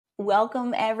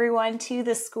Welcome everyone to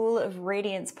the School of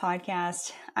Radiance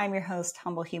podcast. I'm your host,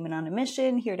 Humble Human on a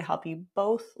Mission, here to help you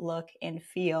both look and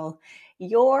feel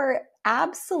your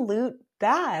absolute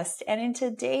best. And in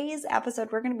today's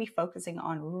episode, we're going to be focusing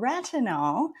on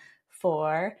retinol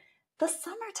for the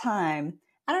summertime.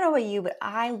 I don't know about you, but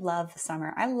I love the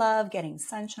summer. I love getting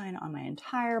sunshine on my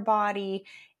entire body.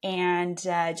 And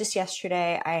just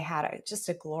yesterday, I had just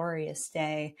a glorious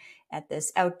day at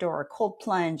this outdoor cold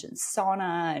plunge and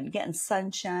sauna and getting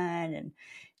sunshine and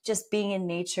just being in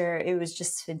nature. It was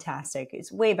just fantastic. It's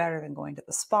way better than going to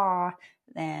the spa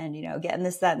and, getting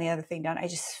this, that, and the other thing done. I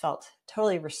just felt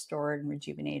totally restored and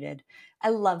rejuvenated. I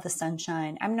love the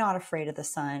sunshine. I'm not afraid of the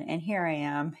sun. And here I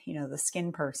am, the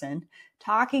skin person,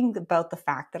 talking about the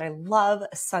fact that I love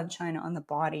sunshine on the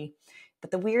body.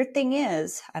 But the weird thing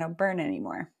is, I don't burn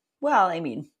anymore. Well,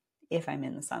 if I'm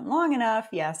in the sun long enough,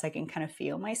 yes, I can kind of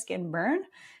feel my skin burn,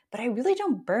 but I really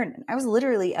don't burn. I was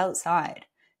literally outside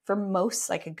for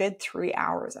like a good 3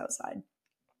 hours outside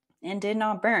and did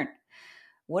not burn.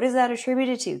 What is that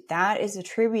attributed to? That is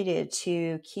attributed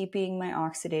to keeping my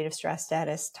oxidative stress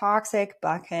status toxic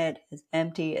bucket as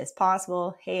empty as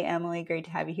possible. Hey, Emily, great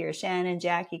to have you here. Shannon,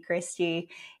 Jackie, Christy,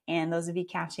 and those of you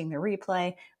catching the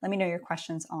replay, let me know your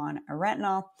questions on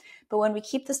retinol. But when we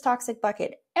keep this toxic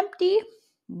bucket empty,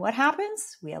 what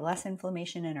happens? We have less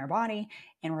inflammation in our body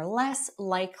and we're less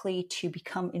likely to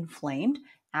become inflamed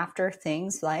after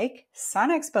things like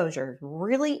sun exposure.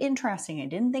 Really interesting. I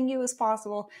didn't think it was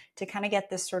possible to kind of get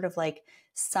this sort of like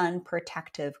sun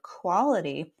protective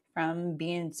quality from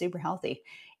being super healthy.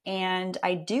 And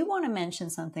I do want to mention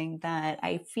something that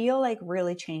I feel like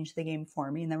really changed the game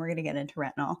for me, and then we're going to get into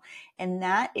retinol, and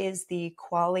that is the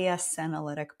Qualia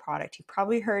Senolytic product. You've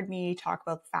probably heard me talk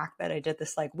about the fact that I did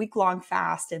this like week-long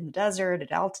fast in the desert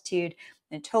at altitude,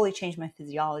 and it totally changed my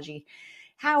physiology.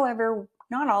 However,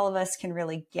 not all of us can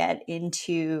really get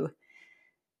into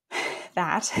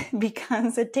that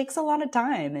because it takes a lot of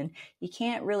time, and you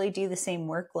can't really do the same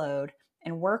workload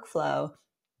and workflow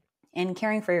and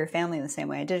caring for your family in the same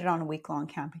way. I did it on a week-long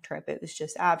camping trip. It was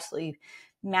just absolutely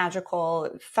magical.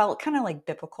 It felt kind of like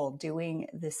biblical doing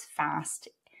this fast.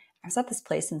 I was at this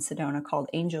place in Sedona called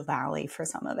Angel Valley for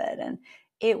some of it, and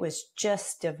it was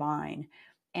just divine.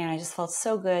 And I just felt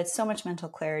so good, so much mental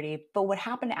clarity. But what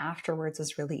happened afterwards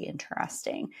was really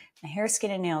interesting. My hair,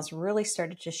 skin, and nails really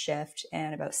started to shift.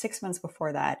 And about 6 months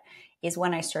before that is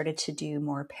when I started to do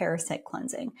more parasite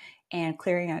cleansing and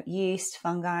clearing out yeast,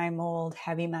 fungi, mold,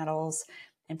 heavy metals,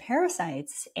 and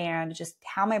parasites. And just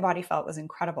how my body felt was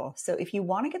incredible. So if you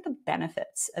want to get the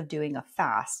benefits of doing a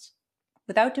fast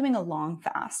without doing a long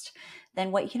fast,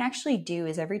 then what you can actually do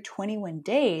is every 21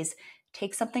 days,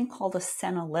 take something called a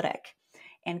senolytic.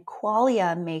 And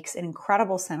Qualia makes an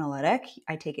incredible senolytic.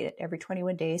 I take it every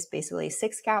 21 days, basically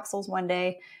 6 capsules one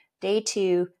day, day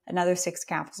 2, another 6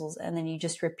 capsules, and then you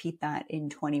just repeat that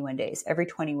in 21 days, every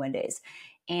 21 days.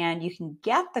 And you can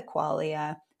get the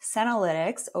Qualia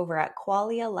senolytics over at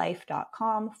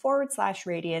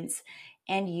qualialife.com/radiance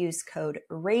and use code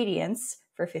RADIANCE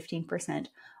for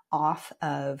 15% off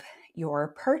of your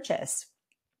purchase.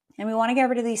 And we want to get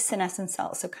rid of these senescent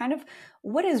cells. So kind of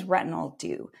what does retinol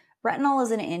do? Retinol is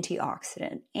an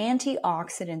antioxidant.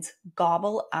 Antioxidants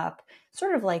gobble up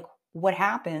sort of like what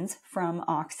happens from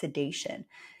oxidation.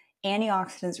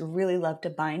 Antioxidants really love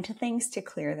to bind to things to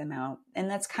clear them out. And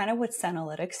that's kind of what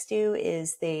senolytics do,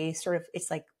 is it's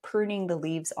like pruning the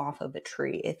leaves off of a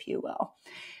tree, if you will,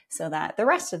 so that the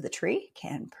rest of the tree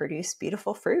can produce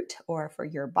beautiful fruit, or for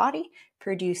your body,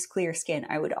 produce clear skin.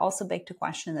 I would also beg to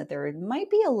question that there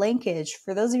might be a linkage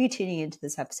for those of you tuning into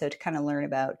this episode to kind of learn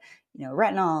about,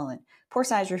 retinol and pore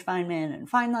size refinement and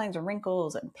fine lines and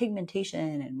wrinkles and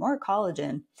pigmentation and more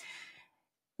collagen.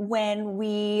 When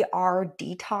we are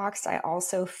detoxed, I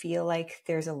also feel like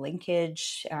there's a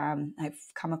linkage.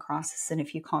 I've come across this in a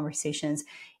few conversations.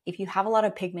 If you have a lot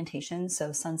of pigmentation, so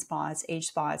sunspots, age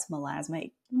spots, melasma,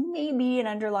 it may be an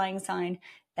underlying sign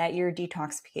that your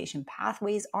detoxification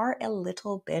pathways are a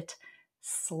little bit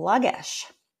sluggish.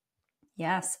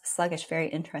 Yes, sluggish, very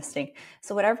interesting.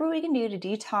 So whatever we can do to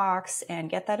detox and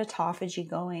get that autophagy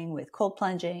going with cold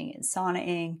plunging and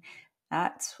saunaing,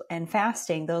 and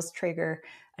fasting, those trigger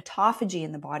autophagy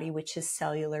in the body, which is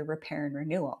cellular repair and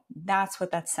renewal. That's what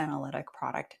that senolytic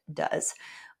product does,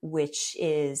 which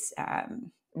is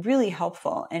really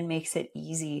helpful and makes it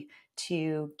easy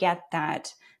to get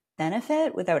that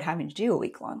benefit without having to do a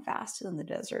week-long fast in the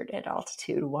desert at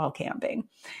altitude while camping.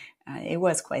 It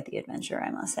was quite the adventure,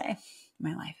 I must say.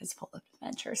 My life is full of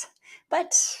adventures,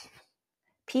 but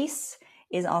peace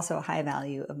is also a high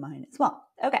value of mine as well.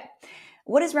 Okay.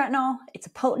 What is retinol? It's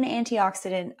a potent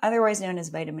antioxidant, otherwise known as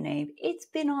vitamin A. It's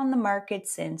been on the market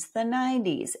since the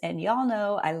 90s. And y'all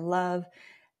know I love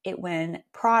it when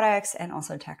products and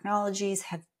also technologies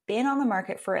have been on the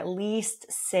market for at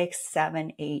least 6,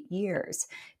 7, 8 years,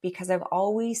 because I've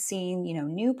always seen,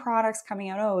 new products coming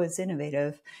out. Oh, it's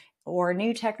innovative, or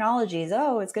new technologies.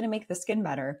 Oh, it's going to make the skin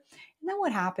better. And then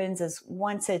what happens is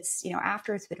once it's,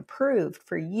 after it's been approved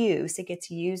for use, it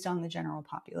gets used on the general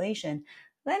population.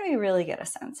 Then we really get a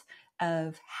sense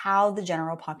of how the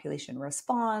general population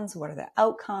responds. What are the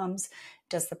outcomes?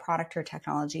 Does the product or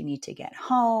technology need to get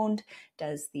honed?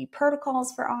 Does the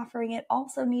protocols for offering it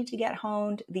also need to get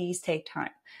honed? These take time.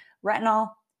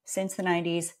 Retinol, since the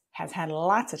 90s, has had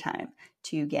lots of time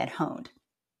to get honed.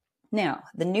 Now,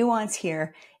 the nuance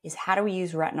here is, how do we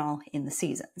use retinol in the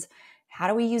seasons? How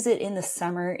do we use it in the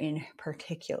summer in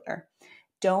particular?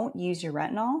 Don't use your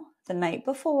retinol the night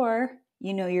before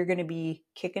you're going to be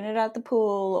kicking it at the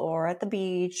pool or at the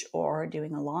beach or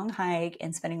doing a long hike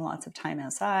and spending lots of time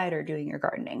outside or doing your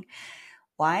gardening.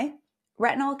 Why?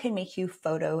 Retinol can make you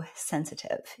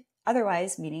photosensitive.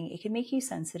 Otherwise, meaning it can make you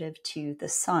sensitive to the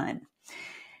sun.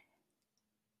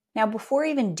 Now, before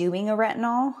even doing a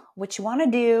retinol, what you want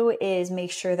to do is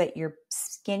make sure that your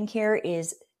skin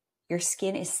is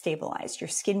stabilized. Your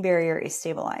skin barrier is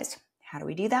stabilized. How do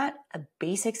we do that? A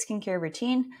basic skincare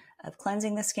routine of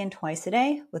cleansing the skin twice a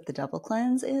day with the double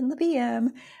cleanse in the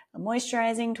PM,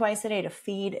 moisturizing twice a day to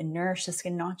feed and nourish the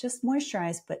skin, not just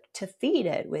moisturize, but to feed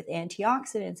it with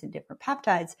antioxidants and different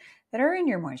peptides that are in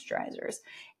your moisturizers.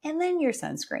 And then your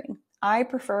sunscreen. I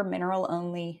prefer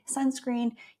mineral-only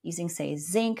sunscreen using, say,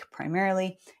 zinc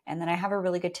primarily, and then I have a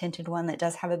really good tinted one that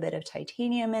does have a bit of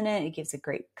titanium in it. It gives a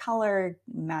great color,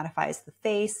 mattifies the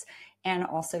face, and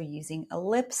also using a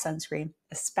lip sunscreen,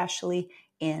 especially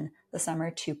in the summer,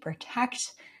 to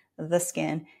protect the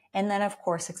skin. And then, of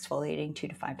course, exfoliating 2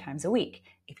 to 5 times a week.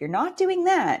 If you're not doing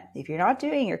that, if you're not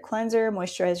doing your cleanser,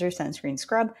 moisturizer, sunscreen,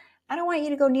 scrub, I don't want you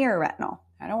to go near a retinol.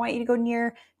 I don't want you to go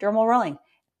near dermal rolling.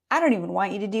 I don't even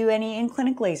want you to do any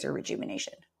in-clinic laser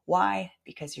rejuvenation. Why?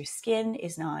 Because your skin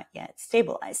is not yet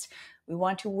stabilized. We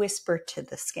want to whisper to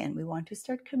the skin. We want to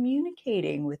start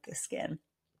communicating with the skin.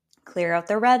 Clear out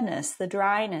the redness, the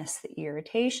dryness, the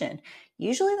irritation.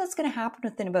 Usually that's going to happen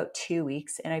within about 2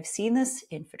 weeks. And I've seen this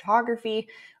in photography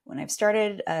when I've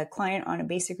started a client on a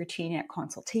basic routine at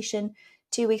consultation.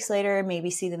 2 weeks later, maybe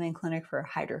see them in clinic for a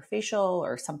hydrofacial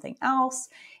or something else.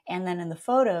 And then in the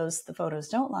photos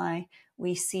don't lie,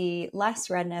 we see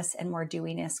less redness and more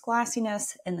dewiness,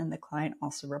 glassiness. And then the client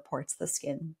also reports the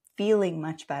skin feeling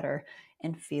much better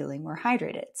and feeling more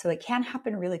hydrated. So it can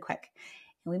happen really quick.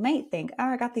 And we might think,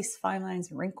 I got these fine lines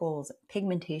and wrinkles, and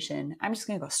pigmentation. I'm just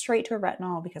going to go straight to a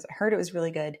retinol because I heard it was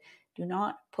really good. Do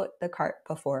not put the cart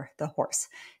before the horse.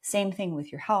 Same thing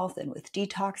with your health and with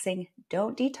detoxing.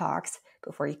 Don't detox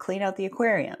before you clean out the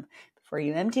aquarium, before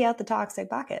you empty out the toxic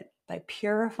bucket, by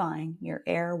purifying your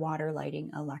air, water,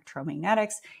 lighting,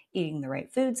 electromagnetics, eating the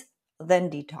right foods,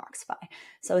 then detoxify.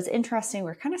 So it's interesting.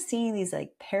 We're kind of seeing these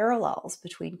like parallels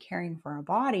between caring for our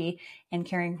body and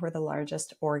caring for the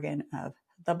largest organ of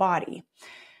the body.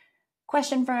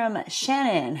 Question from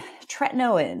Shannon.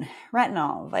 Tretinoin,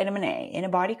 retinol, vitamin A in a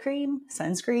body cream,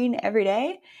 sunscreen every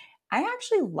day. I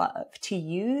actually love to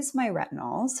use my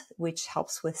retinols, which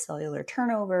helps with cellular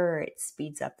turnover. It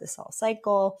speeds up the cell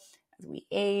cycle as we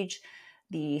age.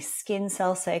 The skin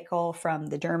cell cycle from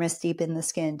the dermis deep in the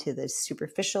skin to the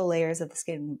superficial layers of the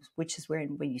skin, which is where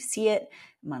when you see it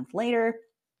a month later,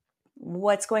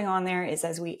 what's going on there is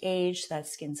as we age, that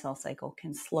skin cell cycle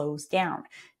can slows down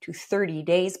to 30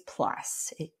 days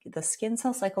plus. The skin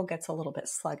cell cycle gets a little bit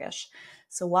sluggish.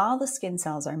 So while the skin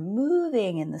cells are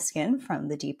moving in the skin from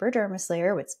the deeper dermis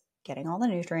layer, which is getting all the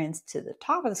nutrients, to the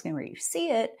top of the skin where you see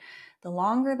it, the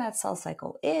longer that cell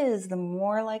cycle is, the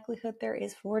more likelihood there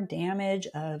is for damage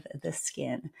of the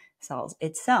skin cells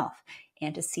itself,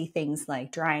 and to see things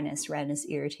like dryness, redness,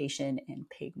 irritation, and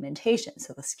pigmentation.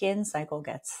 So the skin cycle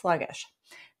gets sluggish.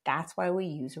 That's why we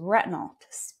use retinol, to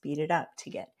speed it up,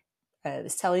 to get the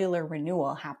cellular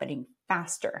renewal happening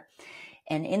faster.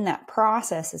 And in that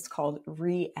process, it's called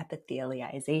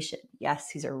re-epithelialization.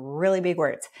 Yes, these are really big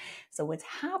words. So what's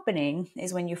happening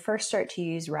is when you first start to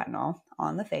use retinol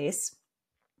on the face,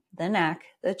 the neck,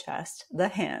 the chest, the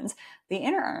hands, the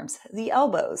inner arms, the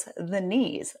elbows, the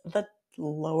knees, the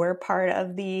lower part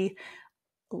of the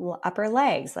upper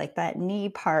legs, like that knee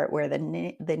part where the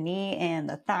knee and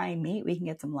the thigh meet, we can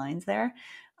get some lines there.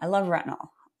 I love retinol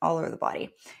all over the body.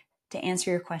 To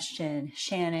answer your question,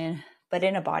 Shannon, but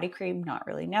in a body cream, not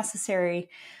really necessary.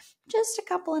 just a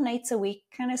couple of nights a week,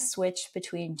 kind of switch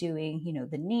between doing,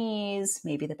 the knees,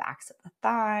 maybe the backs of the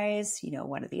thighs,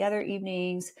 one of the other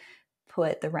evenings,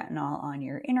 put the retinol on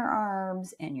your inner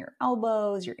arms and your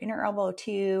elbows, your inner elbow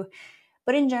too.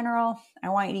 But in general, I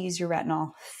want you to use your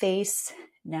retinol face,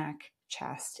 neck,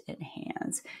 chest, and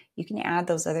hands. You can add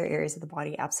those other areas of the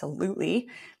body, absolutely.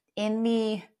 In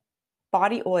the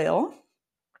body oil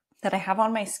that I have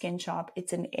on my Skin Shop,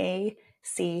 it's an A,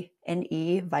 C, and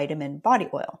E vitamin body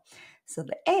oil. So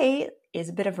the A is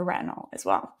a bit of a retinol as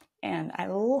well. And I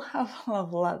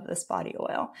love this body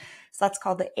oil. So that's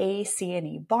called the A, C, and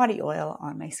E body oil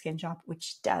on my Skin Shop,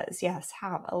 which does, yes,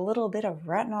 have a little bit of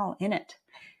retinol in it.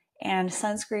 And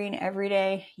sunscreen every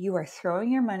day, you are throwing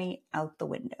your money out the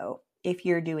window. If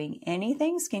you're doing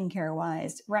anything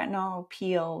skincare-wise, retinol,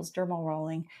 peels, dermal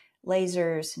rolling,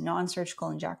 lasers, non-surgical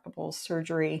injectables,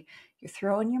 surgery, you're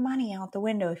throwing your money out the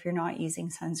window if you're not using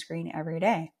sunscreen every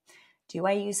day. Do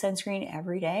I use sunscreen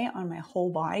every day on my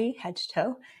whole body, head to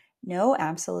toe? No,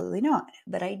 absolutely not.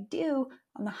 But I do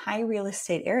on the high real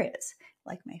estate areas,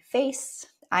 like my face,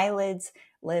 eyelids,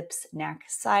 lips, neck,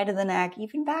 side of the neck,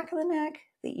 even back of the neck,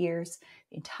 the ears,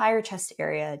 the entire chest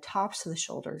area, tops of the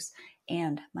shoulders,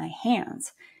 and my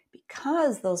hands,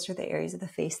 because those are the areas of the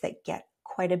face that get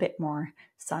quite a bit more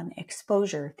sun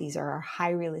exposure. These are our high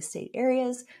real estate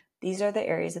areas. These are the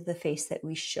areas of the face that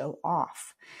we show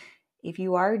off. If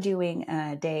you are doing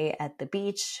a day at the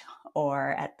beach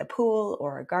or at the pool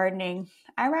or gardening,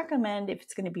 I recommend, if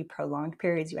it's going to be prolonged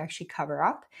periods, you actually cover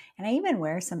up. And I even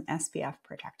wear some SPF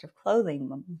protective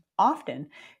clothing often.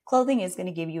 Clothing is going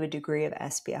to give you a degree of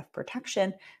SPF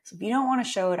protection. So if you don't want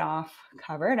to show it off,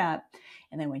 cover it up.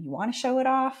 And then when you want to show it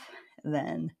off,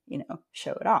 then,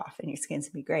 show it off and your skin's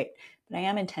going to be great. But I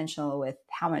am intentional with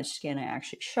how much skin I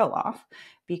actually show off,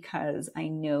 because I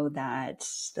know that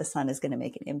the sun is going to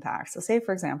make an impact. So say,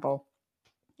 for example,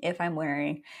 if I'm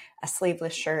wearing a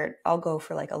sleeveless shirt, I'll go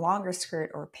for like a longer skirt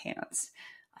or pants.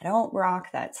 I don't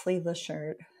rock that sleeveless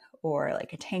shirt or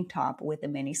like a tank top with a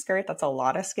mini skirt. That's a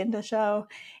lot of skin to show.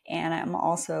 And I'm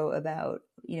also about,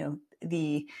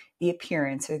 the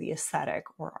appearance or the aesthetic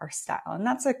or our style. And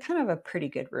that's a kind of a pretty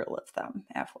good rule of thumb,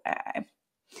 FYI.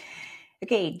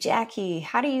 Okay, Jackie,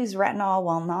 how to use retinol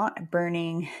while not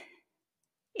burning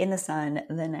in the sun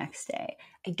the next day.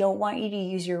 I don't want you to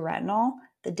use your retinol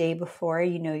the day before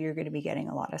you're going to be getting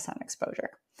a lot of sun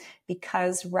exposure,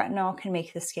 because retinol can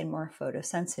make the skin more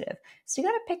photosensitive. So you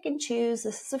got to pick and choose.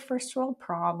 This is a first world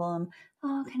problem.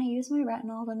 Oh, can I use my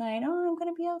retinol tonight? Oh, I'm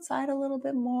going to be outside a little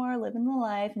bit more, living the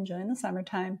life, enjoying the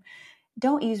summertime.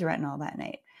 Don't use retinol that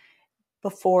night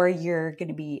before you're going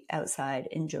to be outside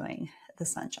enjoying the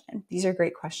sunshine. These are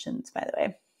great questions, by the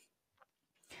way.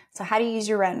 So how do you use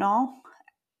your retinol?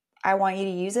 I want you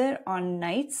to use it on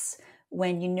nights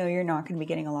when you're not going to be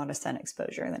getting a lot of sun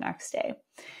exposure the next day.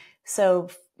 So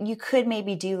you could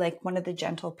maybe do like one of the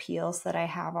gentle peels that I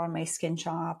have on my Skin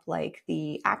Shop, like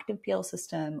the active peel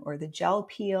system or the gel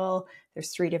peel. There's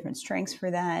 3 different strengths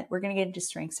for that. We're going to get into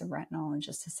strengths of retinol in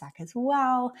just a sec as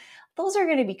well. Those are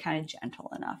going to be kind of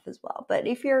gentle enough as well. But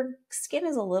if your skin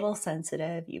is a little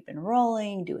sensitive, you've been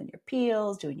rolling, doing your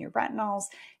peels, doing your retinols,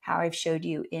 how I've showed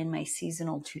you in my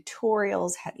seasonal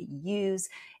tutorials, how to use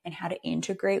and how to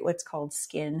integrate what's called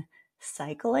skin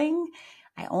cycling.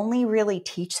 I only really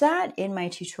teach that in my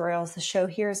tutorials. The show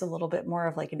here is a little bit more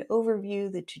of like an overview.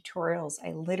 The tutorials,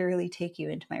 I literally take you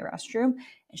into my restroom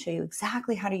and show you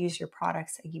exactly how to use your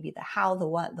products. I give you the how, the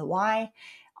what, the why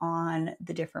on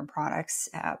the different products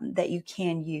that you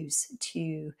can use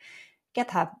to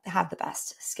have the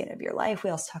best skin of your life. We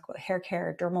also talk about hair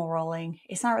care, dermal rolling.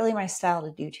 It's not really my style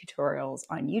to do tutorials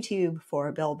on YouTube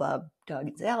for Bill, Bub, Doug,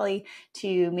 and Sally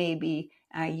to maybe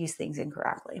use things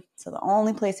incorrectly. So the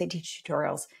only place I teach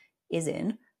tutorials is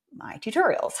in my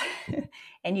tutorials.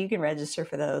 And you can register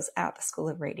for those at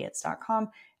theschoolofradiance.com.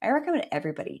 I recommend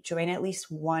everybody join at least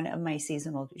one of my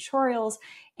seasonal tutorials.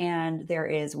 And there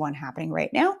is one happening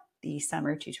right now, the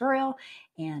summer tutorial.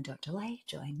 And don't delay,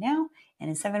 join now. And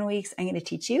in 7 weeks, I'm going to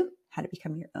teach you how to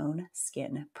become your own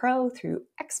skin pro through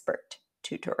expert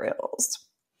tutorials.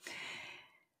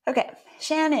 Okay,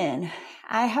 Shannon,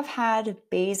 I have had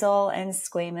basal and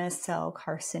squamous cell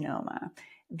carcinoma.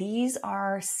 These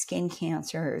are skin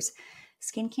cancers.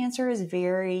 Skin cancer is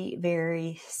very,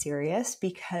 very serious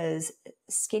because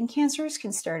skin cancers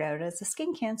can start out as a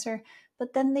skin cancer,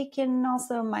 but then they can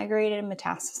also migrate and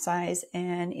metastasize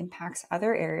and impacts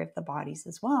other areas of the bodies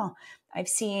as well. I've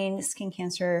seen skin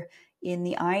cancer in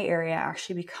the eye area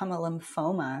actually become a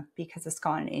lymphoma because it's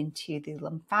gone into the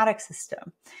lymphatic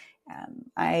system.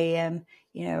 I am,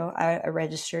 a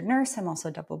registered nurse. I'm also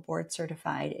double board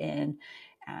certified in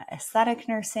aesthetic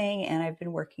nursing, and I've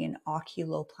been working in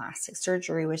oculoplastic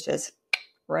surgery, which is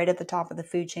right at the top of the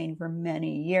food chain for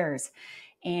many years.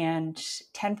 And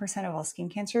 10% of all skin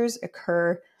cancers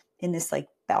occur in this like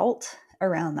belt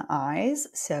around the eyes.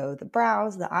 So the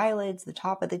brows, the eyelids, the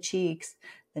top of the cheeks,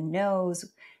 the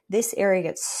nose, this area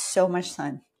gets so much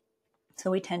sun. So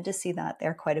we tend to see that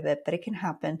there quite a bit, but it can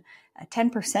happen at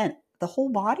 10%. The whole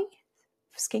body,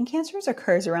 skin cancers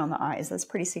occurs around the eyes. That's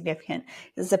pretty significant.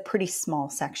 This is a pretty small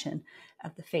section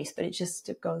of the face, but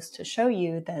it goes to show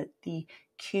you that the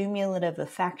cumulative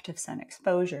effect of sun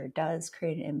exposure does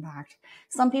create an impact.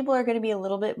 Some people are going to be a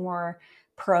little bit more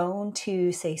prone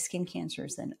to, say, skin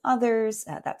cancers than others.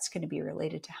 That's going to be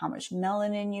related to how much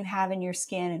melanin you have in your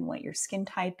skin and what your skin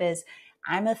type is.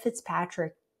 I'm a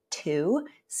Fitzpatrick 2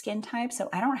 skin type, so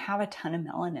I don't have a ton of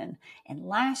melanin. And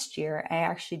last year, I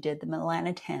actually did the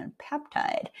melanotan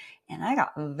peptide, and I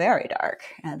got very dark.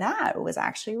 And that was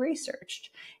actually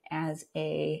researched as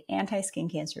a anti-skin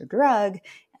cancer drug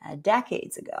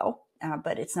decades ago,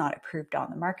 but it's not approved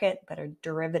on the market. But a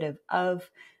derivative of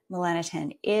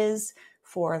melanotan is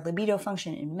for libido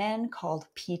function in men called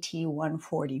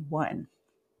PT141.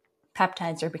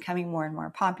 Peptides are becoming more and more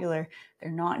popular.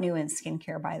 They're not new in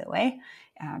skincare, by the way,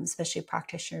 especially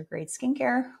practitioner-grade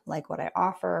skincare, like what I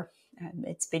offer.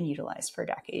 It's been utilized for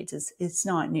decades. It's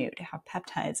not new to have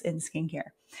peptides in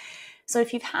skincare. So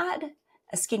if you've had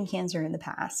a skin cancer in the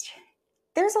past,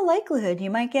 there's a likelihood you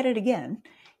might get it again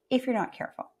if you're not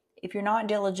careful. If you're not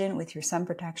diligent with your sun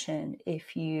protection,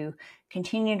 if you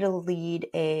continue to lead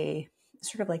a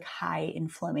sort of like high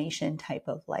inflammation type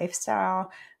of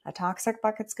lifestyle, a toxic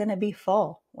bucket's going to be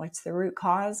full. What's the root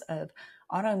cause of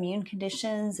autoimmune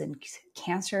conditions and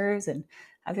cancers and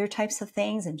other types of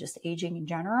things and just aging in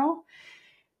general?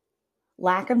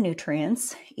 Lack of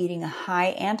nutrients, eating a high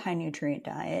anti-nutrient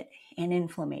diet, and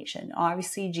inflammation.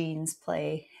 Obviously, genes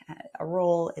play a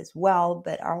role as well,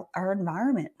 but our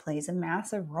environment plays a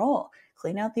massive role.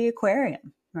 Clean out the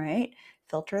aquarium, right?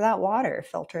 Filter that water,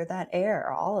 filter that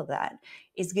air, all of that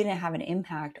is going to have an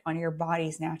impact on your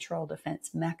body's natural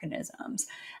defense mechanisms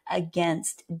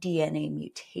against DNA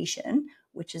mutation,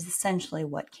 which is essentially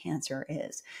what cancer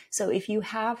is. So if you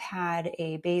have had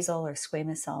a basal or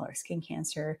squamous cell or skin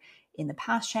cancer in the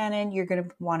past, Shannon, you're going to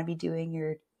want to be doing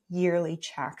your yearly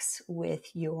checks with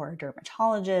your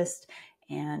dermatologist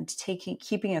and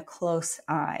keeping a close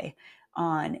eye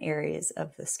on areas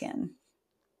of the skin.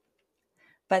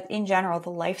 But in general, the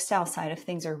lifestyle side of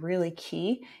things are really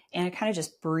key. And I kind of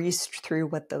just breezed through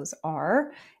what those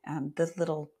are, the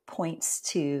little points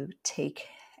to take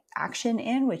action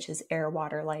in, which is air,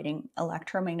 water, lighting,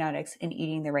 electromagnetics, and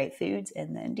eating the right foods,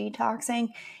 and then detoxing.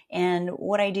 And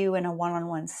what I do in a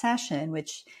one-on-one session,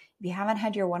 which if you haven't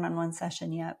had your one-on-one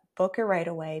session yet, book it right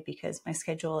away because my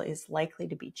schedule is likely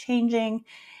to be changing.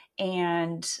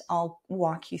 And I'll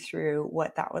walk you through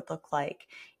what that would look like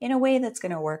in a way that's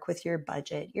going to work with your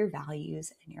budget, your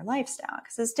values, and your lifestyle,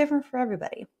 because it's different for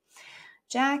everybody.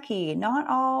 Jackie, not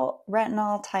all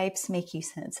retinol types make you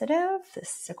sensitive.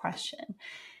 This is a question.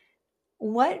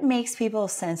 What makes people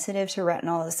sensitive to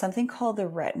retinol is something called the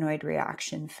retinoid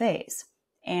reaction phase.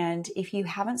 And if you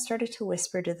haven't started to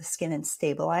whisper to the skin and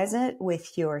stabilize it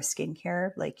with your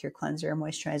skincare, like your cleanser,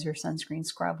 moisturizer, sunscreen,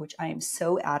 scrub, which I am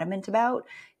so adamant about,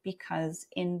 because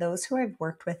in those who I've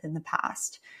worked with in the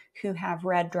past who have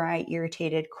red, dry,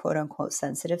 irritated, quote unquote,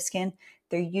 sensitive skin,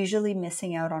 they're usually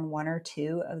missing out on one or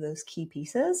two of those key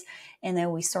pieces. And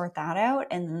then we sort that out,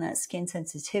 and then that skin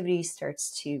sensitivity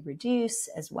starts to reduce,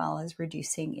 as well as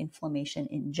reducing inflammation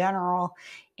in general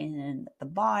in the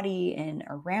body and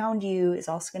around you is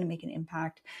also going to make an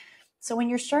impact. So when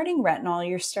you're starting retinol,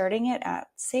 you're starting it at,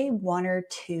 say, 1 or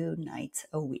 2 nights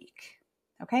a week.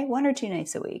 Okay, 1 or 2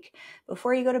 nights a week.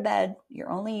 Before you go to bed, you're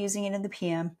only using it in the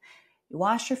PM. You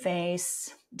wash your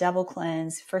face, double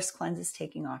cleanse. First cleanse is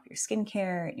taking off your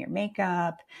skincare and your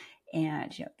makeup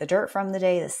and the dirt from the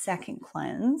day. The second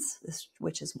cleanse,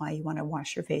 which is why you want to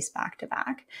wash your face back to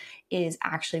back, is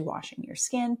actually washing your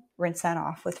skin. Rinse that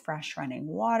off with fresh running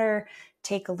water.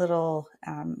 Take a little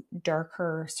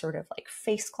darker sort of like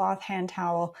face cloth hand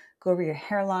towel, go over your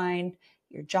hairline,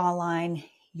 your jawline,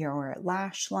 your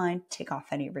lash line, take off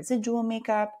any residual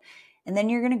makeup, and then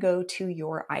you're going to go to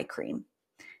your eye cream.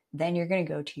 Then you're going to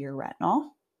go to your retinol,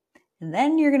 and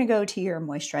then you're going to go to your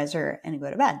moisturizer and go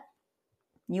to bed.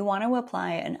 You want to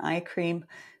apply an eye cream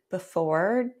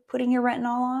before putting your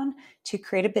retinol on to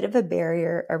create a bit of a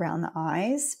barrier around the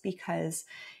eyes, because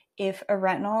If a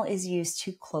retinol is used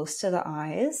too close to the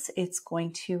eyes, it's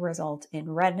going to result in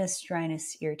redness,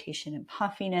 dryness, irritation, and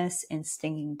puffiness and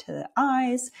stinging to the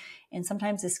eyes. And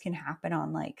sometimes this can happen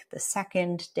on like the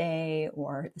second day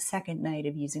or the second night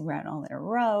of using retinol in a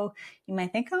row. You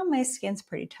might think, oh, my skin's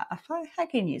pretty tough. I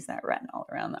can use that retinol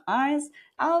around the eyes.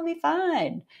 I'll be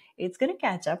fine. It's going to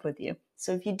catch up with you.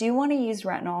 So if you do want to use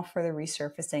retinol for the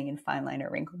resurfacing and fine line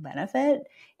or wrinkle benefit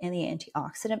and the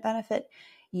antioxidant benefit,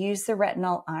 use the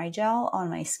retinol eye gel on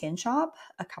my skin shop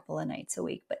a couple of nights a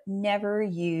week, but never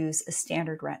use a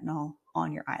standard retinol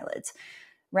on your eyelids.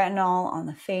 Retinol on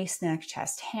the face, neck,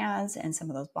 chest, hands, and some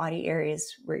of those body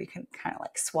areas where you can kind of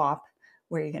like swap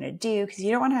where you're going to do, because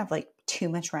you don't want to have like too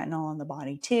much retinol on the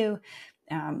body too.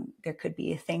 There could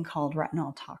be a thing called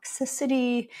retinol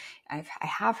toxicity. I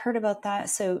have heard about that.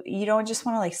 So you don't just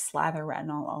want to like slather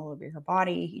retinol all over your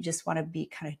body. You just want to be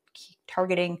kind of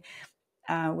targeting,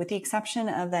 with the exception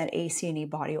of that ACNE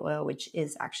body oil, which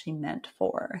is actually meant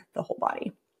for the whole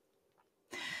body.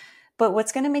 But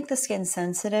what's going to make the skin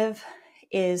sensitive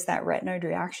is that retinoid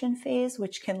reaction phase,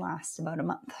 which can last about a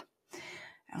month.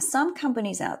 Now, some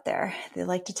companies out there, they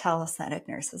like to tell aesthetic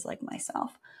nurses like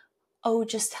myself, oh,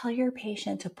 just tell your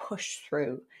patient to push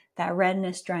through that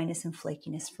redness, dryness, and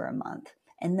flakiness for a month,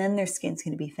 and then their skin's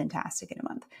going to be fantastic in a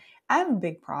month. I have a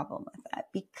big problem with that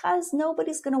because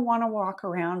nobody's going to want to walk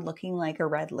around looking like a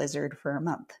red lizard for a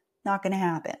month. Not going to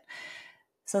happen.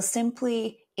 So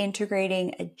simply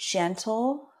integrating a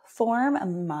gentle form, a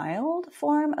mild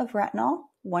form of retinol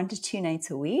 1 to 2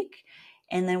 nights a week.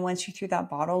 And then once you're through that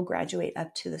bottle, graduate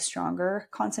up to the stronger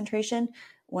concentration.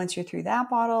 Once you're through that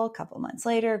bottle, a couple months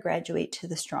later, graduate to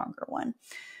the stronger one.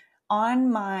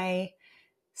 On my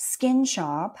skin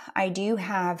shop, I do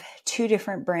have 2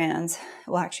 different brands,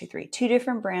 well, actually 3, 2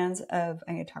 different brands of,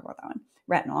 I'm going to talk about that one,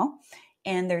 retinol.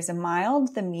 And there's a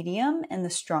mild, the medium, and the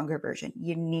stronger version.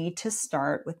 You need to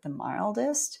start with the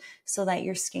mildest so that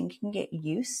your skin can get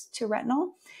used to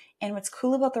retinol. And what's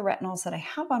cool about the retinols that I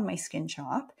have on my skin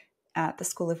shop at the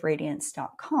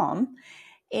schoolofradiance.com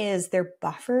is they're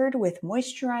buffered with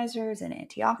moisturizers and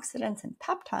antioxidants and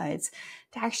peptides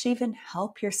to actually even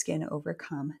help your skin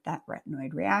overcome that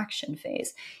retinoid reaction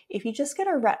phase. If you just get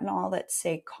a retinol that's,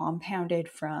 say, compounded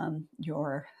from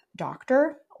your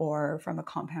doctor or from a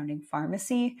compounding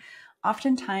pharmacy,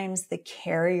 oftentimes the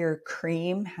carrier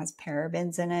cream has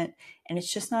parabens in it, and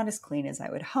it's just not as clean as I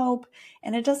would hope.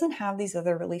 And it doesn't have these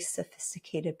other really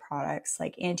sophisticated products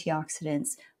like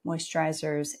antioxidants,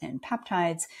 moisturizers, and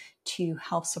peptides to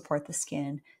help support the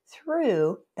skin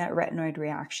through that retinoid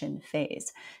reaction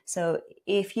phase. So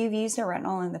if you've used a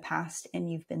retinol in the past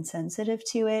and you've been sensitive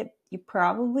to it, you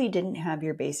probably didn't have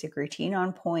your basic routine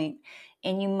on point,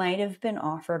 and you might have been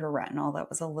offered a retinol that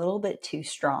was a little bit too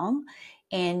strong,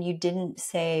 and you didn't,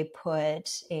 say,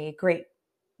 put a great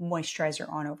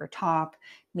moisturizer on over top,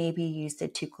 maybe used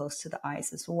it too close to the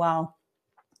eyes as well.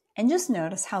 And just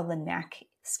notice how the neck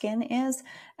skin is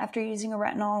after using a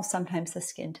retinol. Sometimes the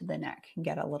skin to the neck can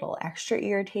get a little extra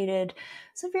irritated.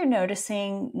 So if you're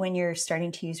noticing when you're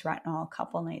starting to use retinol a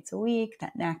couple nights a week,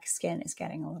 that neck skin is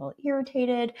getting a little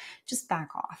irritated, just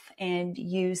back off and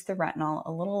use the retinol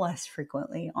a little less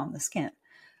frequently on the skin.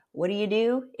 What do you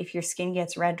do if your skin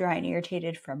gets red, dry, and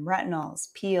irritated from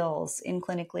retinols, peels,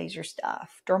 in-clinic laser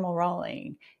stuff, dermal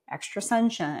rolling, extra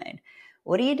sunshine?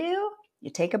 What do? You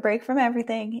take a break from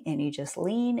everything and you just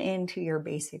lean into your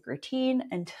basic routine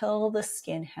until the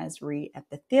skin has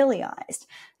re-epithelialized,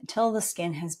 until the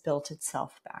skin has built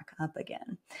itself back up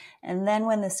again. And then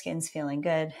when the skin's feeling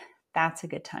good, that's a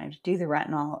good time to do the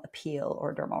retinol, a peel,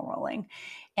 or dermal rolling.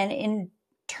 And in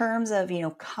terms of,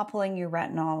 coupling your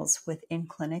retinols with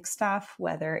in-clinic stuff,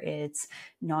 whether it's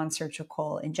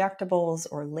non-surgical injectables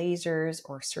or lasers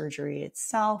or surgery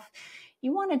itself,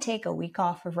 you want to take a week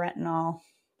off of retinol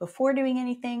before doing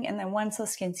anything, and then once the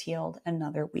skin's healed,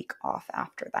 another week off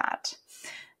after that.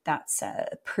 That's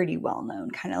a pretty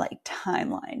well-known kind of like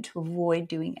timeline to avoid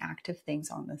doing active things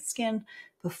on the skin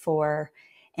before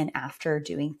and after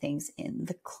doing things in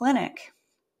the clinic.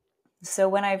 So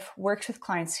when I've worked with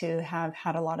clients who have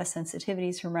had a lot of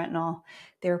sensitivities from retinol,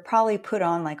 they were probably put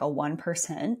on like a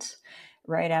 1%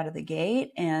 right out of the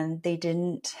gate, and they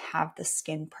didn't have the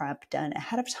skin prep done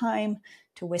ahead of time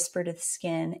to whisper to the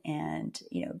skin and,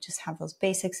 just have those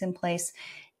basics in place.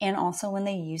 And also when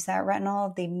they use that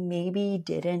retinol, they maybe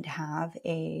didn't have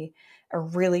a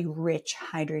really rich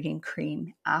hydrating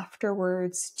cream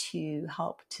afterwards to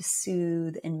help to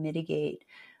soothe and mitigate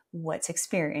what's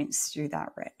experienced through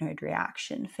that retinoid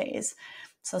reaction phase.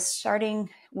 So starting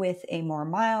with a more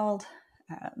mild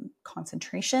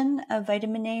concentration of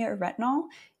vitamin A or retinol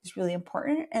is really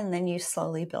important, and then you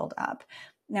slowly build up.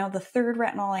 Now, the third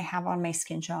retinol I have on my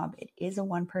skin job, it is a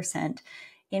 1%.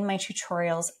 In my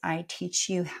tutorials, I teach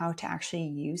you how to actually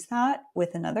use that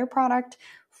with another product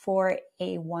for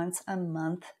a once a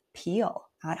month peel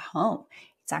at home.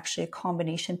 It's actually a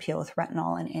combination peel with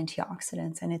retinol and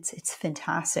antioxidants, and it's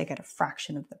fantastic at a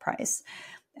fraction of the price.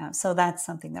 So that's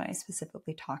something that I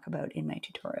specifically talk about in my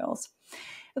tutorials.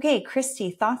 Okay,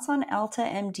 Christy, thoughts on Elta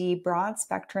MD Broad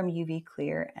Spectrum UV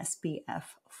Clear SPF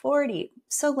 40?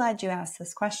 So glad you asked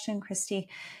this question, Christy.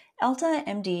 Elta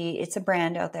MD, it's a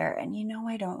brand out there, and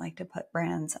I don't like to put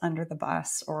brands under the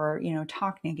bus or,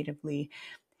 talk negatively.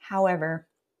 However,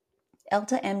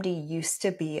 Elta MD used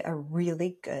to be a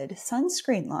really good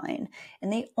sunscreen line,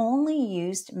 and they only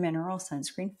used mineral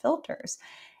sunscreen filters.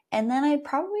 And then I'd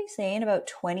probably say in about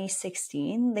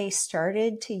 2016, they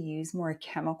started to use more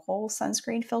chemical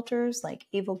sunscreen filters like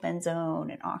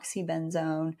avobenzone and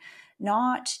oxybenzone,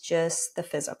 not just the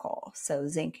physical. So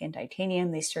zinc and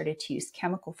titanium, they started to use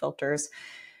chemical filters,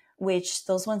 which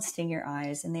those ones sting your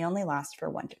eyes and they only last for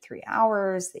 1 to 3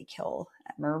 hours. They kill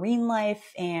marine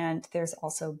life. And there's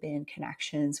also been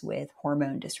connections with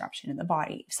hormone disruption in the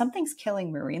body. If something's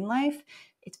killing marine life,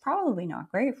 it's probably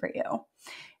not great for you.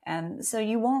 So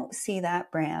you won't see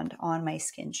that brand on my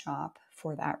skin shop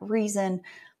for that reason.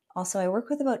 Also, I work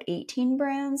with about 18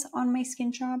 brands on my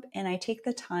skin shop, and I take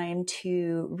the time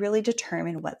to really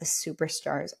determine what the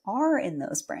superstars are in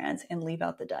those brands and leave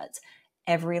out the duds.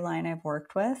 Every line I've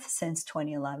worked with since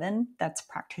 2011, that's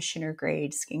practitioner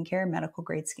grade skincare, medical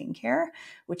grade skincare,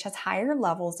 which has higher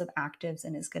levels of actives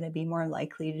and is going to be more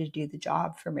likely to do the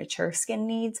job for mature skin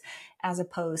needs, as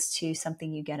opposed to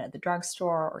something you get at the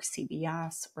drugstore or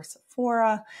CVS or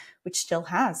Sephora, which still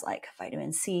has like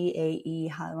vitamin C, A,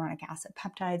 E, hyaluronic acid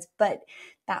peptides, but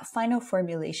that final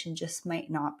formulation just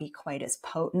might not be quite as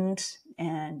potent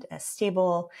and as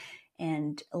stable,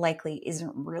 and likely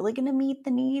isn't really going to meet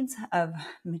the needs of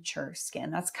mature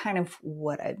skin. That's kind of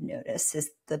what I've noticed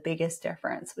is the biggest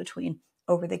difference between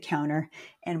over-the-counter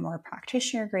and more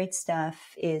practitioner-grade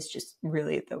stuff is just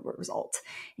really the result.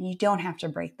 And you don't have to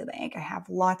break the bank. I have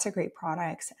lots of great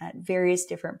products at various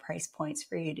different price points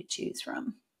for you to choose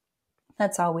from.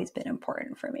 That's always been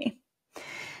important for me.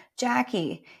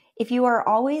 Jackie, if you are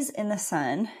always in the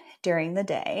sun during the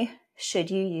day,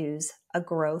 should you use a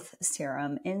growth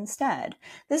serum instead?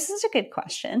 This is a good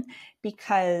question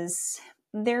because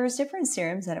there's different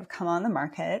serums that have come on the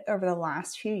market over the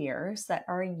last few years that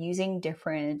are using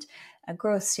different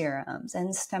growth serums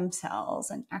and stem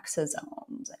cells and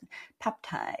exosomes and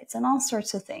peptides and all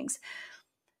sorts of things.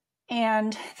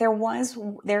 And there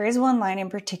is one line in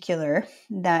particular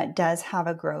that does have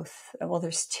a growth, well,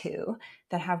 there's two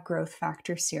that have growth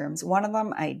factor serums. One of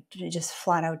them I just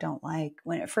flat out don't like.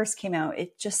 When it first came out,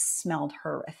 it just smelled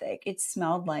horrific. It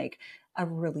smelled like a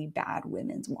really bad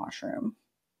women's washroom.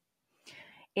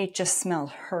 It just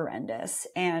smelled horrendous.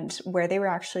 And where they were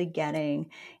actually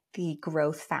getting the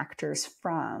growth factors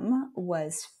from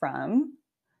was from,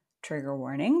 trigger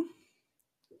warning,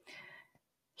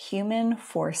 human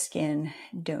foreskin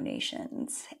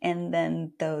donations. And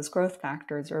then those growth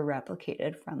factors were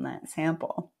replicated from that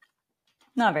sample.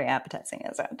 Not very appetizing,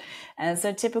 is it? And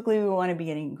so typically we want to be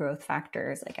getting growth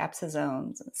factors like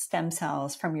exosomes and stem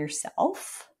cells from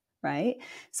yourself, right?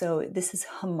 So this is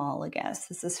homologous.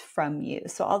 This is from you.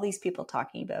 So all these people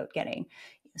talking about getting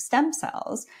stem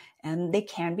cells, and they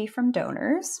can be from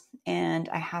donors. And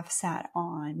I have sat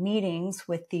on meetings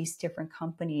with these different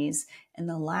companies and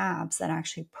the labs that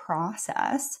actually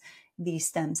process these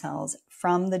stem cells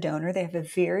from the donor. They have a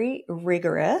very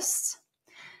rigorous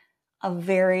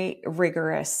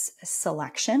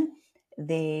selection.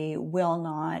 They will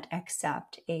not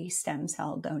accept a stem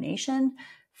cell donation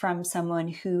from someone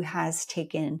who has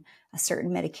taken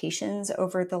certain medications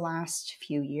over the last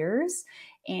few years.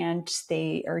 And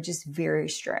they are just very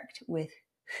strict with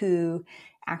who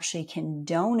actually can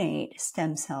donate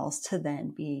stem cells to then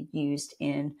be used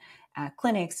in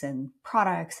clinics and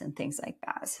products and things like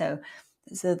that. So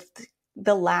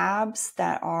the labs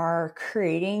that are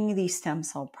creating these stem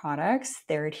cell products,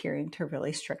 they're adhering to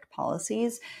really strict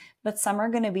policies, but some are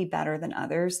going to be better than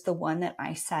others. The one that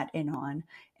I sat in on,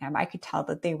 I could tell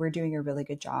that they were doing a really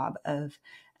good job of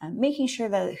making sure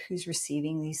that who's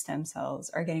receiving these stem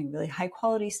cells are getting really high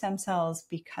quality stem cells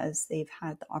because they've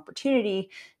had the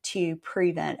opportunity to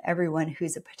prevent everyone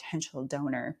who's a potential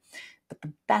donor. But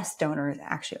the best donor is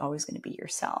actually always going to be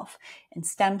yourself. And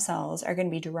stem cells are going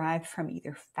to be derived from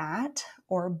either fat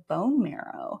or bone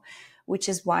marrow, which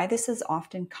is why this is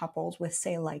often coupled with,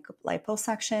 say, like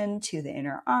liposuction to the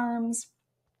inner arms,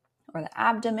 or the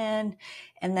abdomen,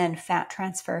 and then fat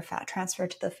transfer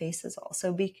to the face is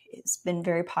also it's been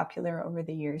very popular over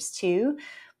the years too.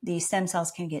 The stem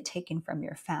cells can get taken from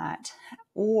your fat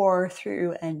or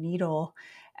through a needle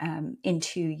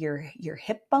into your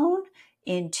hip bone,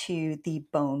 into the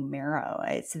bone marrow.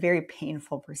 It's a very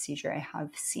painful procedure. I have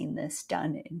seen this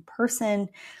done in person,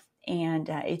 and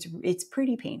it's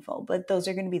pretty painful, but those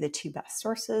are going to be the two best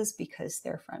sources because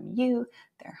they're from you,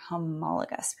 they're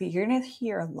homologous. But you're going to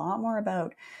hear a lot more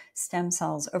about stem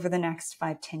cells over the next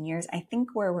 5-10 years. I think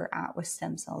where we're at with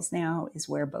stem cells now is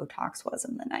where Botox was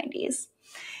in the 90s,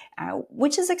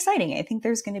 which is exciting. I think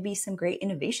there's going to be some great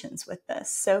innovations with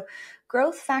this. So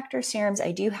growth factor serums,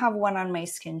 I do have one on my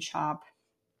skin shop.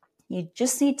 You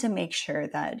just need to make sure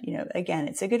that, again,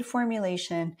 it's a good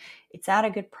formulation. It's at a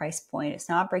good price point. It's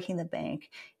not breaking the bank.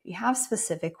 If you have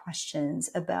specific questions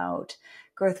about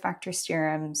growth factor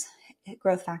serums and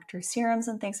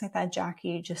things like that,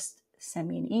 Jackie, just send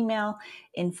me an email,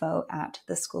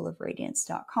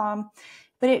 info@theschoolofradiance.com.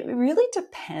 But it really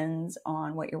depends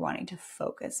on what you're wanting to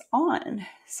focus on.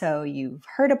 So you've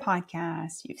heard a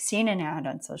podcast, you've seen an ad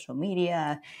on social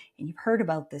media, and you've heard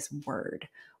about this word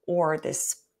or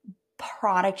this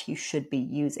product you should be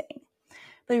using.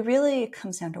 But it really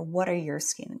comes down to, what are your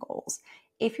skin goals?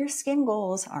 If your skin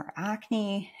goals are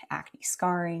acne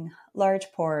scarring,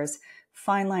 large pores,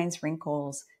 fine lines,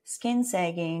 wrinkles, skin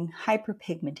sagging,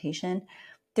 hyperpigmentation,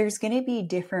 there's going to be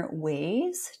different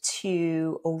ways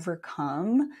to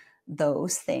overcome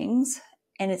those things.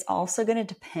 And it's also going to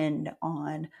depend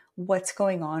on what's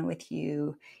going on with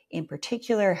you in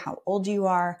particular, how old you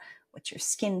are, what's your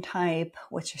skin type,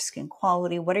 what's your skin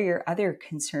quality, what are your other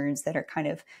concerns that are kind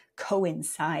of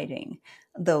coinciding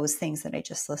those things that I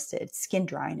just listed: skin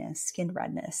dryness, skin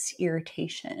redness,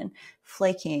 irritation,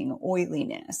 flaking,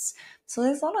 oiliness. So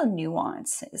there's a lot of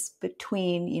nuances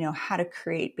between, how to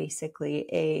create basically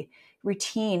a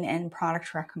routine and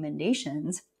product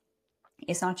recommendations.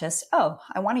 It's not just, oh,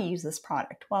 I want to use this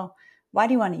product. Well, why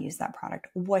do you want to use that product?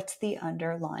 What's the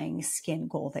underlying skin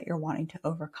goal that you're wanting to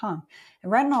overcome?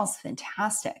 And retinol is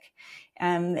fantastic.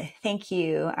 Thank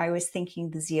you. I was thinking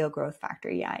the Zeo Growth Factor.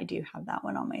 Yeah, I do have that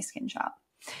one on my skin shop.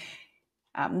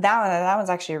 That one's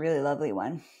actually a really lovely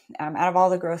one. Out of all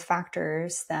the growth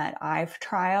factors that I've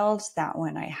trialed, that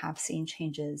one I have seen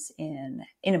changes in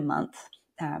a month.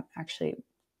 Actually,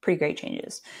 pretty great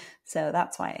changes. So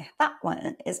that's why that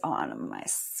one is on my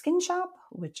skin shop,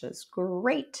 which is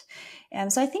great.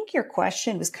 And so I think your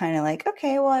question was kind of like,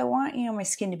 okay, well, I want, my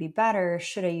skin to be better.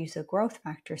 Should I use a growth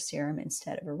factor serum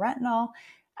instead of a retinol?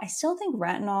 I still think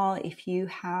retinol, if you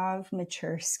have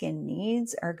mature skin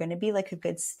needs, are going to be like a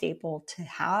good staple to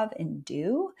have and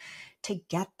do to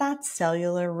get that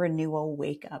cellular renewal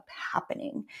wake up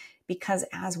happening. Because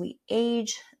as we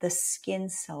age, the skin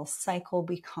cell cycle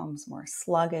becomes more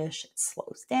sluggish, it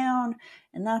slows down,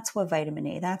 and that's what vitamin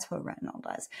A, that's what retinol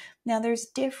does. Now, there's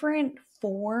different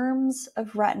forms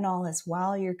of retinol as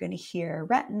well. You're going to hear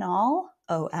retinol,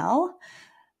 OL,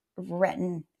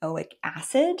 retinoic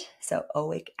acid, so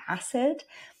oic acid,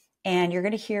 and you're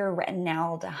going to hear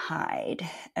retinaldehyde.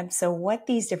 And so what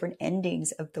these different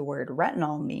endings of the word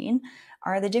retinol mean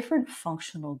are the different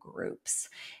functional groups.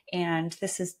 And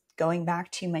this is going back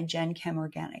to my Gen Chem,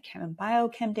 Organic Chem, and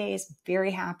Biochem days.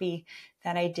 Very happy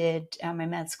that I did my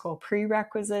med school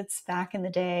prerequisites back in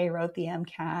the day, wrote the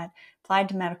MCAT, applied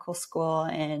to medical school,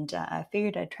 and I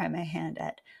figured I'd try my hand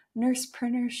at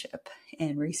nursepreneurship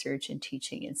and research and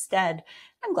teaching instead.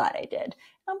 I'm glad I did.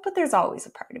 But there's always a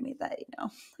part of me that,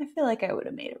 I feel like I would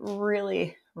have made a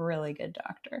really, really good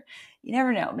doctor. You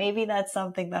never know. Maybe that's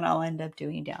something that I'll end up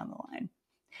doing down the line.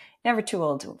 Never too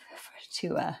old to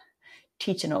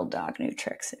teach an old dog new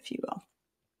tricks, if you will.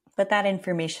 But that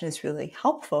information is really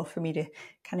helpful for me to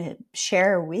kind of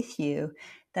share with you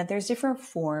that there's different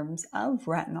forms of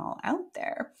retinol out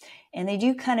there, and they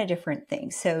do kind of different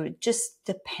things. So it just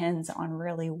depends on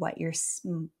really what your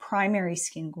primary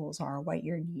skin goals are, what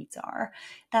your needs are.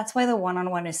 That's why the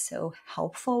one-on-one is so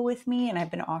helpful with me, and I've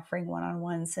been offering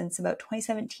one-on-one since about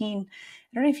 2017. I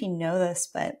don't know if you know this,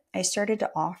 but I started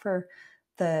to offer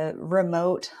the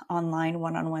remote online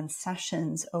one-on-one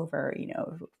sessions over,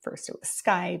 first it was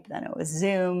Skype, then it was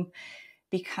Zoom,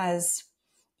 because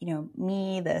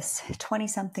me, this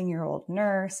 20-something-year-old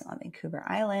nurse on Vancouver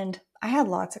Island, I had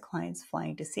lots of clients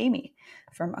flying to see me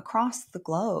from across the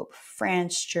globe: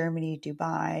 France, Germany,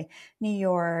 Dubai, New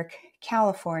York,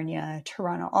 California,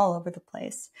 Toronto, all over the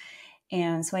place.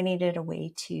 And so I needed a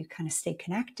way to kind of stay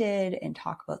connected and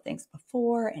talk about things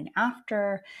before and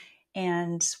after.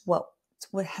 And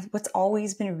what's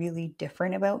always been really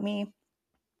different about me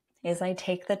is I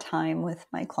take the time with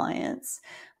my clients,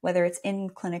 whether it's in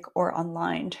clinic or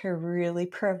online, to really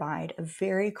provide a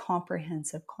very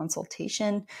comprehensive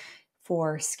consultation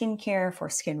for skincare, for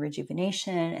skin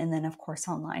rejuvenation. And then, of course,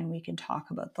 online, we can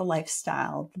talk about the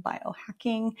lifestyle, the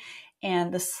biohacking,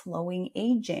 and the slowing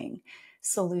aging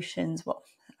solutions, well,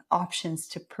 options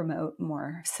to promote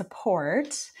more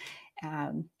support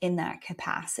in that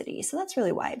capacity. So that's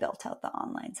really why I built out the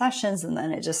online sessions, and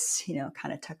then it just,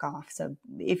 kind of took off. So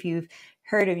if you've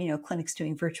heard of, clinics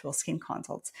doing virtual skin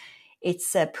consults,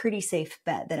 it's a pretty safe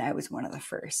bet that I was one of the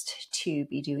first to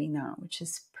be doing that, which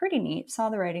is pretty neat. Saw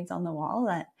the writings on the wall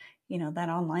that, that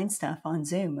online stuff on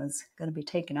Zoom was going to be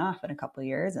taken off in a couple of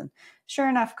years. And sure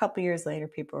enough, a couple of years later,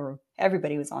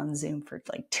 everybody was on Zoom for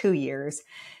like 2 years.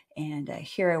 And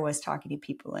here I was talking to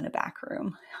people in a back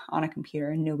room on a computer,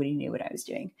 and nobody knew what I was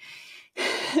doing.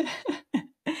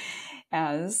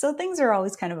 So things are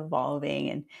always kind of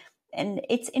evolving, and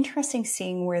it's interesting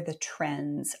seeing where the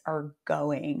trends are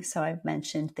going. So I've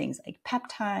mentioned things like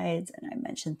peptides, and I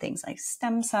mentioned things like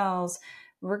stem cells.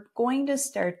 We're going to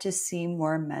start to see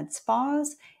more med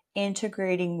spas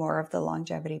integrating more of the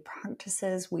longevity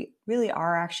practices. We really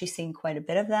are actually seeing quite a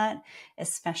bit of that,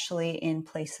 especially in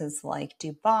places like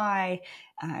Dubai,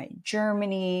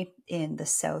 Germany, in the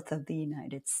south of the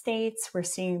United States. We're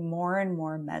seeing more and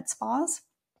more med spas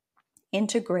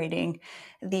integrating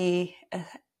the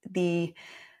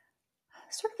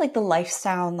sort of like the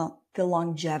lifestyle and the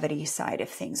longevity side of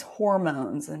things,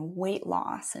 hormones and weight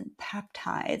loss and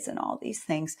peptides and all these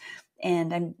things.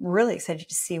 And I'm really excited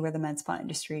to see where the med spa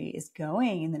industry is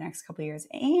going in the next couple of years.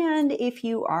 And if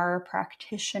you are a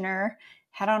practitioner,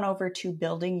 head on over to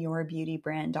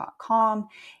buildingyourbeautybrand.com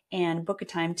and book a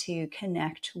time to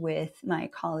connect with my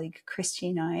colleague Christy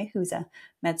and I, who's a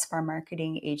med spa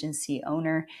marketing agency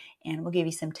owner, and we'll give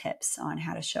you some tips on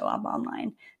how to show up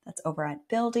online. That's over at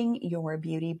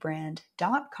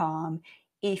buildingyourbeautybrand.com.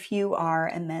 If you are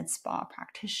a med spa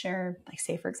practitioner, like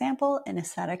say, for example, an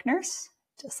aesthetic nurse,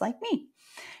 just like me,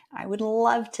 I would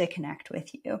love to connect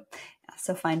with you.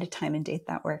 So find a time and date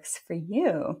that works for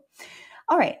you.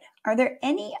 All right. Are there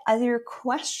any other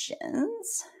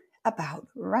questions about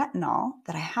retinol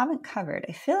that I haven't covered?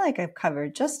 I feel like I've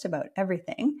covered just about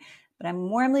everything, but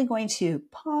I'm warmly going to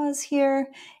pause here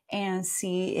and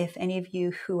see if any of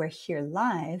you who are here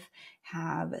live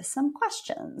have some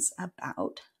questions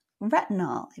about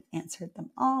retinol. I've answered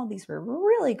them all. These were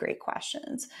really great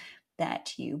questions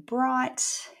that you brought.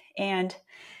 And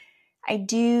I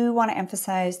do want to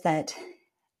emphasize that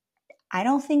I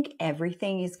don't think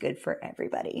everything is good for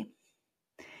everybody.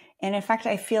 And in fact,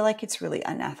 I feel like it's really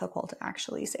unethical to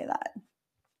actually say that,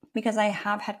 because I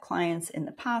have had clients in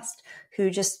the past who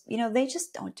just, they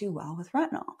just don't do well with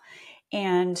retinol.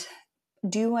 And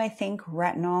do I think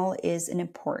retinol is an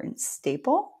important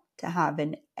staple to have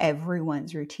in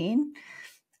everyone's routine?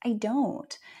 I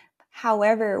don't.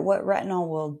 However, what retinol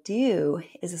will do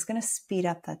is it's going to speed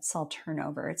up that cell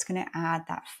turnover. It's going to add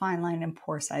that fine line and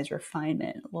pore size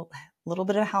refinement, a little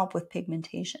bit of help with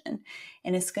pigmentation,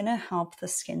 and it's going to help the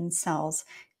skin cells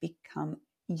become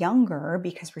younger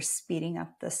because we're speeding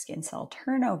up the skin cell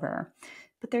turnover.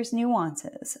 But there's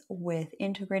nuances with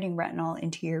integrating retinol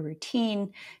into your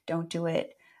routine. Don't do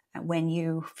it when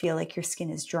you feel like your skin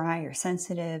is dry or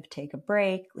sensitive. Take a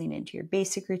break, lean into your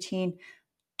basic routine.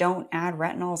 Don't add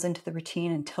retinols into the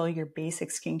routine until your basic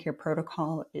skincare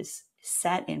protocol is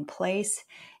set in place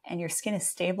and your skin is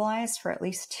stabilized for at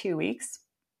least 2 weeks.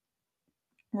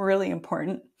 Really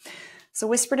important. So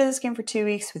whisper to the skin for 2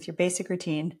 weeks with your basic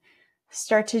routine.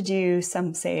 Start to do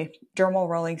some, say, dermal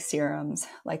rolling serums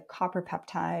like copper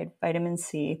peptide, vitamin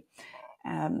C.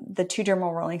 The 2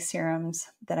 dermal rolling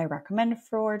serums that I recommend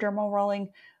for dermal rolling,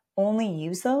 only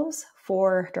use those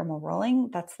for dermal rolling.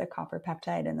 That's the copper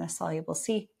peptide and the soluble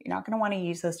C. You're not going to want to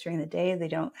use those during the day. They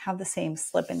don't have the same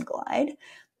slip and glide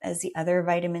as the other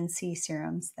vitamin C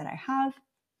serums that I have.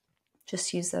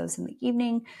 Just use those in the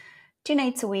evening, 2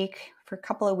 nights a week for a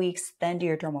couple of weeks, then do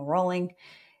your dermal rolling.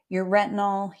 Your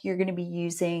retinol, you're going to be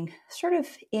using sort of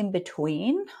in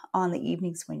between on the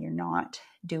evenings when you're not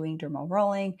doing dermal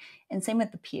rolling. And same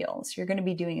with the peels. You're going to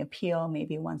be doing a peel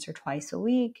maybe once or twice a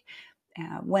week.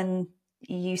 When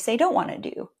you say don't want to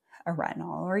do a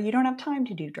retinol or you don't have time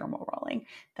to do dermal rolling,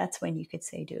 that's when you could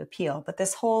say do a peel. But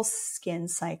this whole skin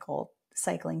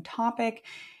cycling topic,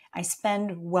 I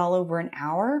spend well over an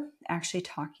hour actually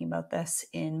talking about this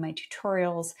in my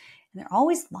tutorials, and they're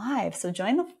always live. So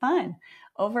join the fun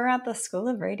over at the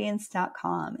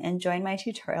schoolofradiance.com and join my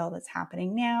tutorial that's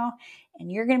happening now.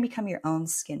 And you're going to become your own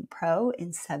skin pro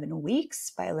in 7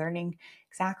 weeks by learning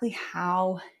exactly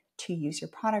how to use your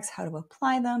products, how to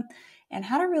apply them, and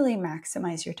how to really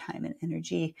maximize your time and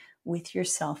energy with your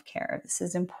self-care. This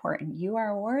is important. You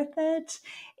are worth it.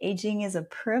 Aging is a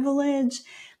privilege.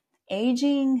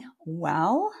 Aging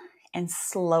well and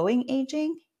slowing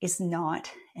aging is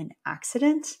not an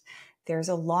accident. There's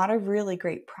a lot of really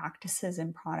great practices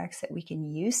and products that we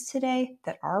can use today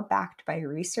that are backed by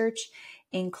research,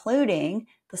 including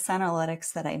the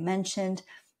Senolytics that I mentioned.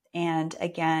 And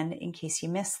again, in case you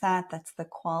missed that, that's the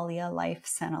Qualia Life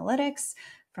Senolytics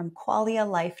from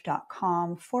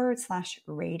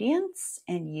qualialife.com/radiance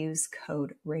and use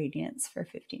code radiance for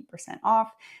 15%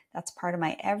 off. That's part of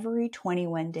my every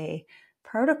 21-day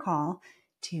protocol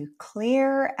to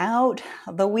clear out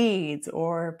the weeds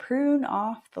or prune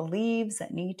off the leaves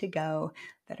that need to go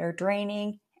that are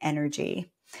draining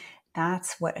energy.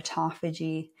 That's what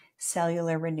autophagy,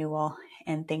 cellular renewal,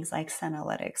 and things like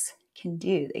Senolytics can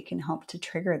do. They can help to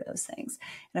trigger those things.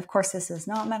 And of course, this is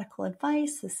not medical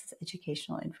advice. This is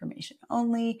educational information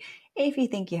only. If you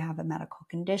think you have a medical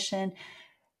condition,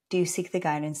 do seek the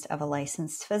guidance of a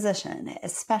licensed physician,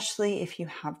 especially if you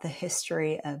have the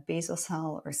history of basal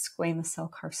cell or squamous cell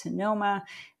carcinoma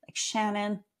like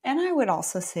Shannon. And I would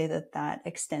also say that that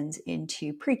extends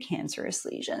into precancerous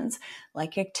lesions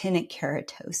like actinic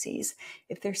keratoses.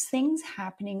 If there's things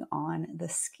happening on the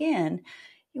skin,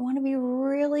 you want to be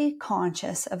really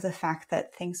conscious of the fact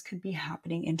that things could be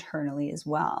happening internally as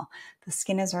well. The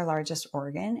skin is our largest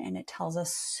organ, and it tells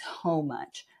us so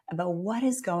much about what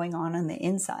is going on the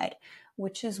inside,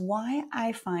 which is why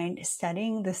I find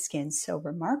studying the skin so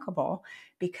remarkable,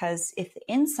 because if the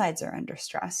insides are under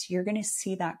stress, you're going to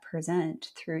see that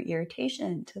present through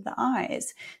irritation to the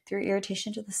eyes, through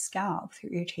irritation to the scalp,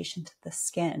 through irritation to the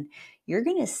skin. You're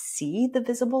going to see the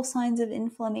visible signs of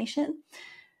inflammation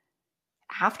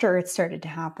after it started to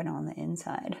happen on the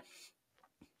inside.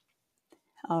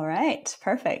 All right,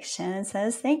 perfect. Shannon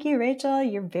says, thank you, Rachel.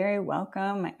 You're very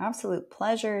welcome. My absolute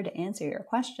pleasure to answer your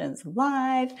questions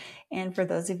live. And for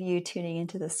those of you tuning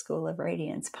into the School of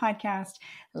Radiance podcast,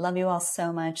 I love you all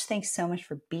so much. Thanks so much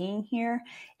for being here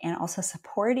and also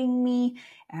supporting me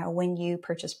when you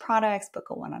purchase products,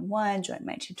 book a one-on-one, join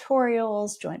my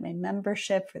tutorials, join my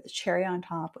membership for the cherry on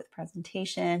top with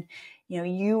presentation. You know,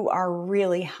 you are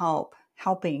really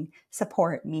helping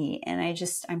support me. And I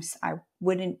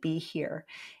wouldn't be here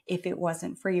if it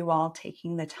wasn't for you all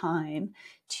taking the time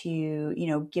to,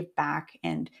 give back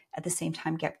and at the same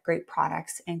time get great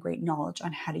products and great knowledge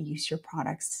on how to use your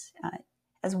products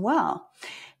as well.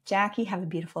 Jackie, have a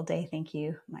beautiful day. Thank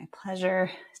you. My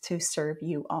pleasure to serve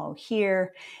you all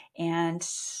here. And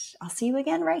I'll see you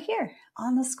again right here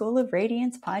on the School of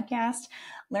Radiance podcast.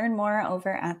 Learn more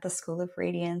over at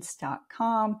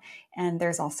theschoolofradiance.com. And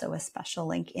there's also a special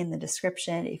link in the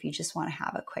description if you just want to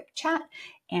have a quick chat.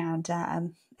 And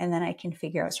then I can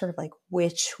figure out sort of like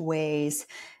which ways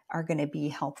are going to be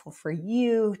helpful for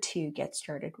you to get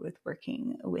started with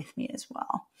working with me as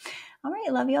well. All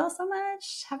right. Love you all so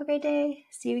much. Have a great day.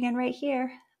 See you again right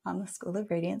here on the School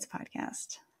of Radiance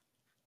podcast.